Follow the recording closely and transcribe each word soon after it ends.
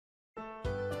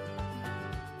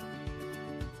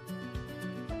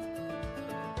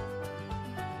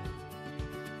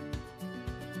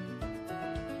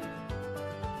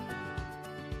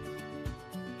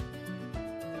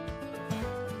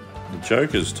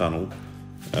Joker's Tunnel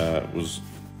was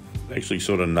actually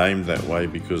sort of named that way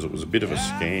because it was a bit of a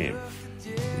scam.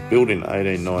 Built in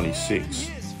 1896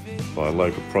 by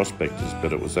local prospectors,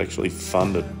 but it was actually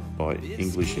funded by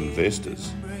English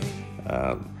investors.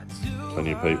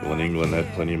 Plenty of people in England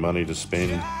had plenty of money to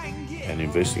spend, and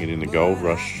investing it in the gold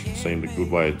rush seemed a good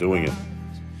way of doing it.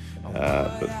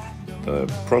 But the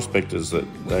prospectors that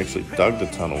actually dug the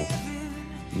tunnel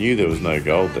knew there was no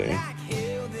gold there,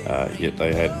 yet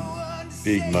they had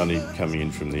big money coming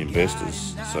in from the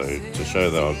investors. So to show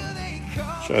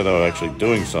they were actually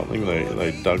doing something,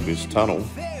 they dug this tunnel,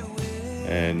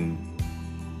 and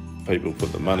people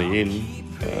put the money in.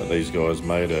 These guys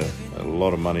made a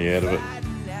lot of money out of it,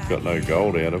 got no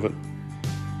gold out of it,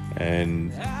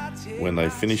 and when they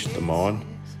finished the mine,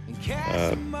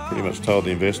 pretty much told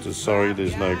the investors, sorry,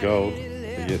 there's no gold,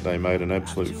 but yet they made an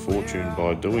absolute fortune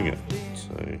by doing it.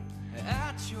 So it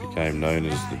became known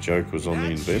as the joke was on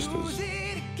the investors.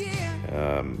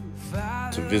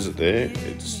 To visit there,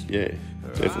 it's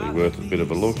definitely worth a bit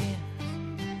of a look.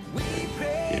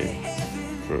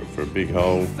 For a big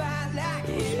hole,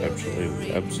 there was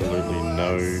absolutely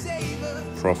no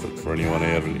profit for anyone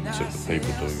out of it except the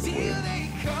people doing the work,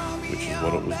 which is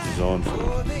what it was designed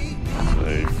for. So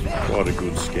quite a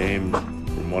good scam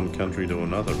from one country to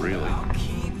another, really.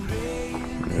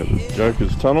 The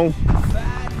Joker's Tunnel.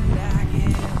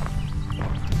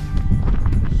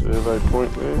 Survey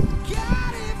point there.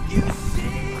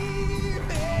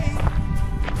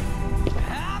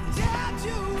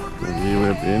 And here we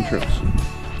have the entrance.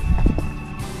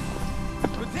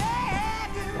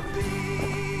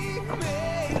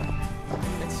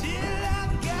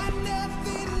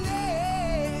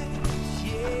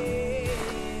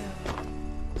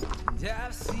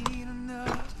 I've seen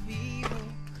enough people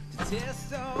to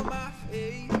test all my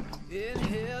faith, and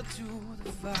held to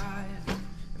the fire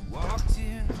and walked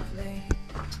in the flame.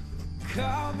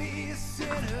 Call me a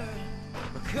sinner,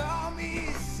 call me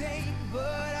a saint,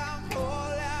 but I'm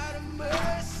all out of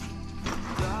mercy,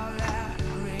 all out of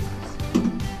grace.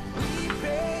 We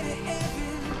pray to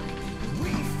heaven,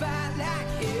 we fight like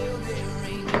hell. There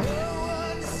ain't no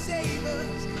one to save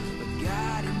us but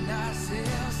God and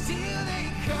ourselves. Till they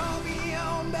call me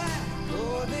on back,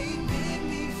 or they bid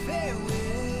me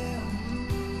farewell.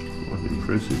 What an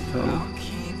impressive tunnel. I'll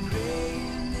keep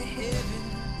praying to heaven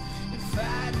and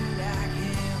fighting like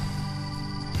hell.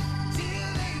 Till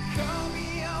they call me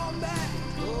on back,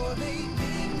 or they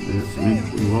bid me There's some farewell.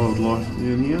 interesting wildlife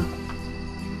down here.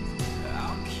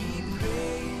 I'll keep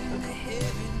praying to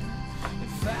heaven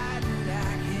and fighting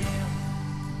like hell.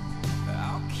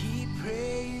 I'll keep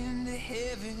praying to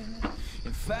heaven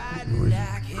and fighting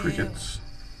like hell. Crickets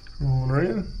rolling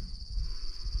around.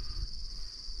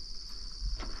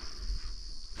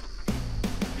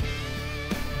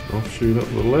 Offshoot up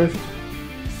to the left.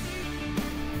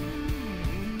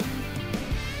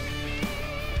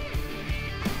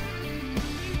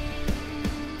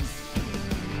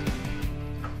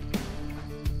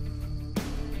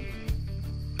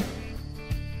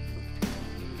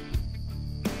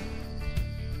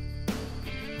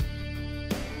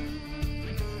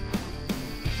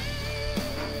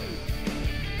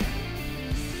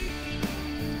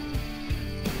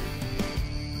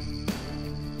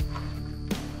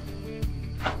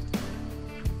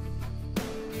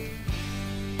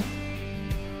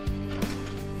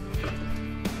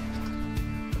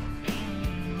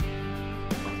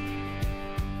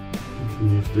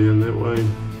 Continues down that way,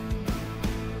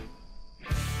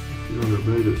 a few hundred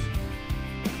metres.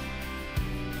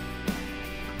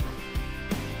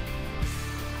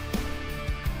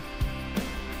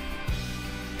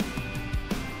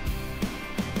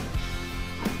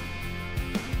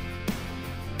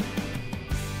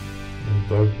 And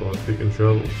dug by pick and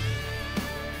shovel.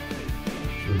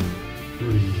 Some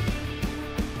pretty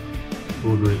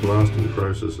ordinary blasting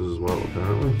processes as well,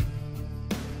 apparently.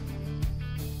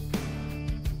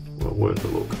 Well worth a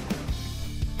look.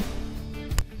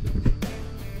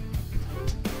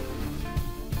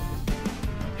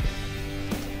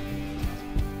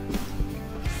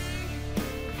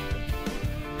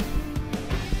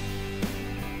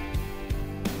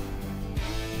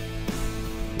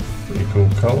 Pretty cool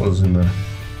colours in the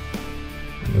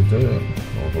dirt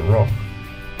or the rock.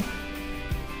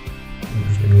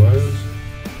 Interesting layers.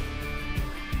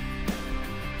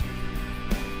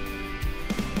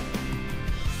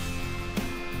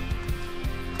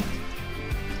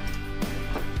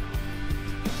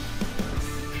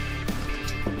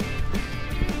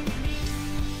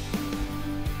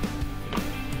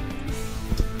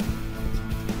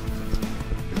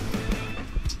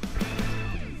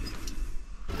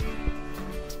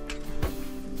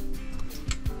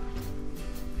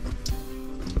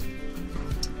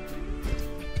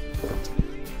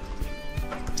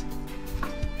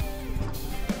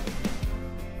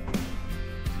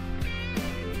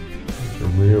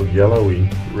 real yellowy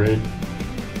red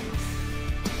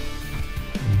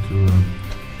into a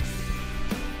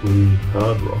blue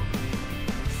hard rock.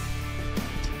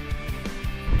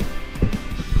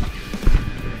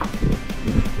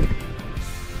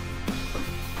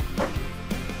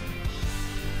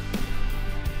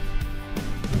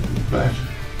 That,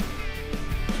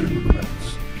 2 little mats.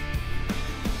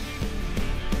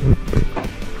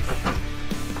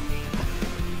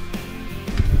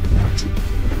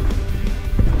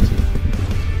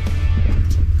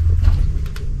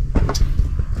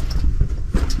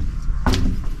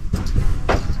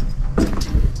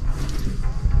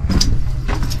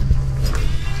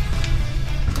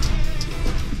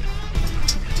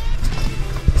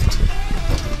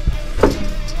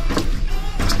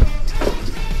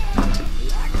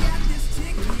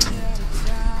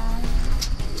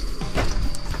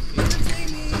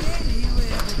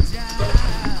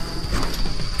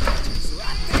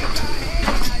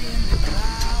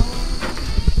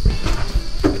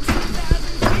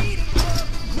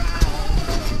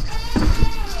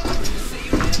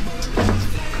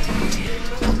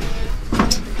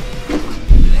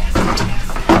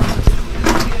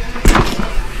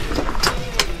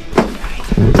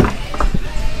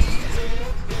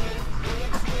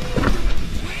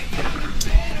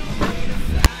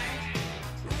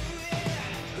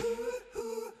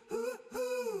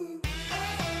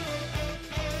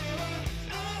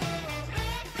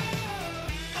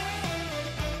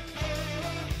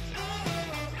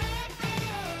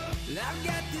 I've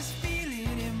got this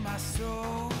feeling in my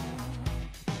soul,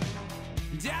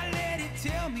 and I let it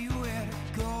tell me where to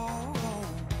go.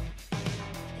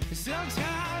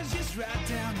 Sometimes just right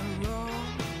down the road,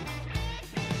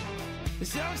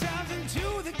 sometimes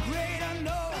into the great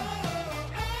unknown.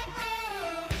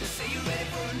 Say you're ready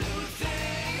for a new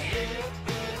thing.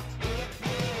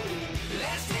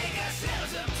 Let's take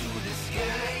ourselves up to the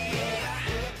sky, yeah.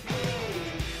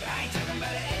 I ain't talking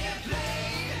about an airplane.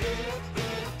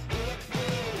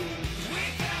 We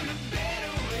found a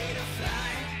better way to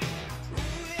fly.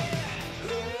 Ooh, yeah.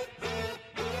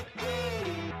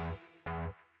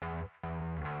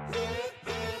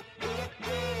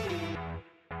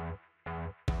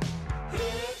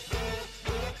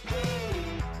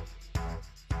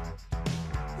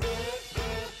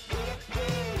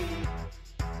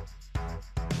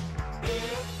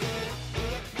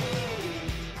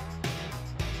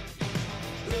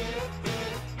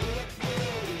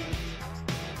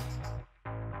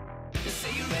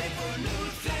 Say you're ready for a new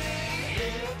thing.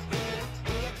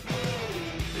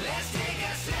 Let's take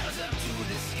ourselves up to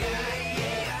the sky,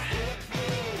 yeah.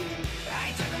 I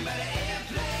ain't talking about an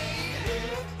airplane.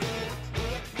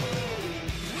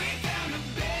 We found a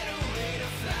better way to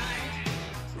fly.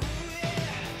 Ooh, yeah.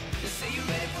 Say you're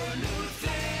ready for a new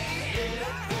thing.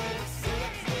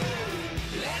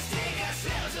 Let's take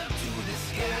ourselves up to the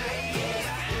sky,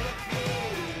 yeah.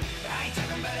 I ain't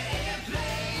talking about an airplane.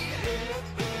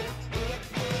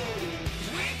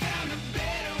 We found a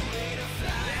better way to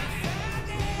fly.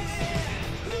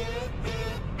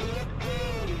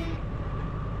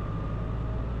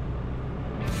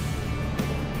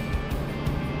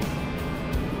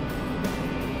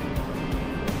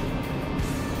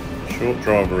 Short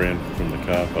drive around from the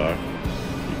car park,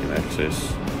 you can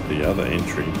access the other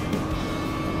entry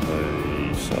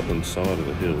on the southern side of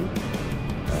the hill,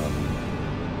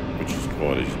 which is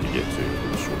quite easy to get to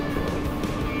with a short drive.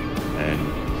 And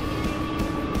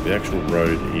the actual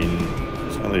road in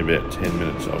is only about 10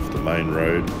 minutes off the main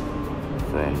road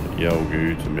from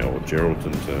Yalgoo to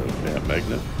Geraldton to Mount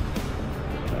Magnet.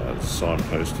 It's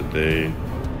signposted there,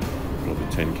 got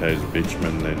the 10 k's of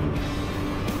bitumen, then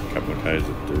a couple of k's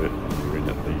of dirt, and you're in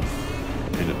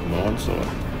at the mine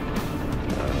site.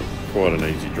 Quite an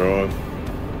easy drive.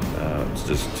 It's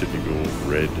just typical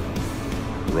red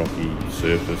rocky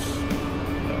surface.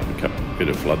 A bit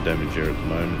of flood damage here at the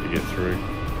moment to get through,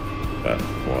 but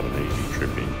quite an easy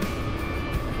trip in.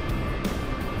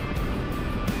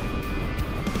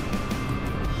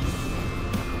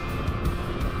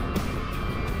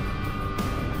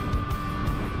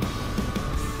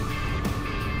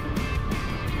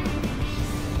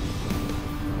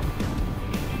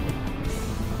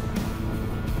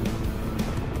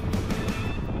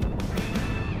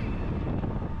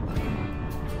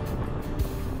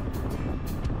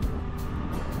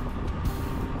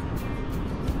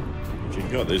 If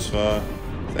you got this far,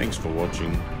 thanks for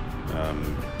watching.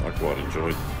 I quite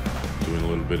enjoyed doing a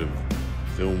little bit of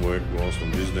film work whilst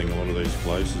I'm visiting a lot of these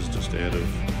places, just out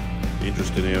of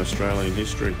interest in our Australian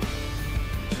history.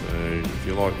 So if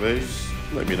you like these,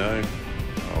 let me know.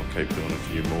 I'll keep doing a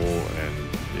few more, and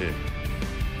yeah,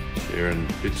 sharing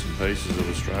bits and pieces of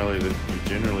Australia that you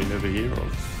generally never hear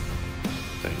of.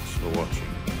 Thanks for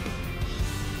watching.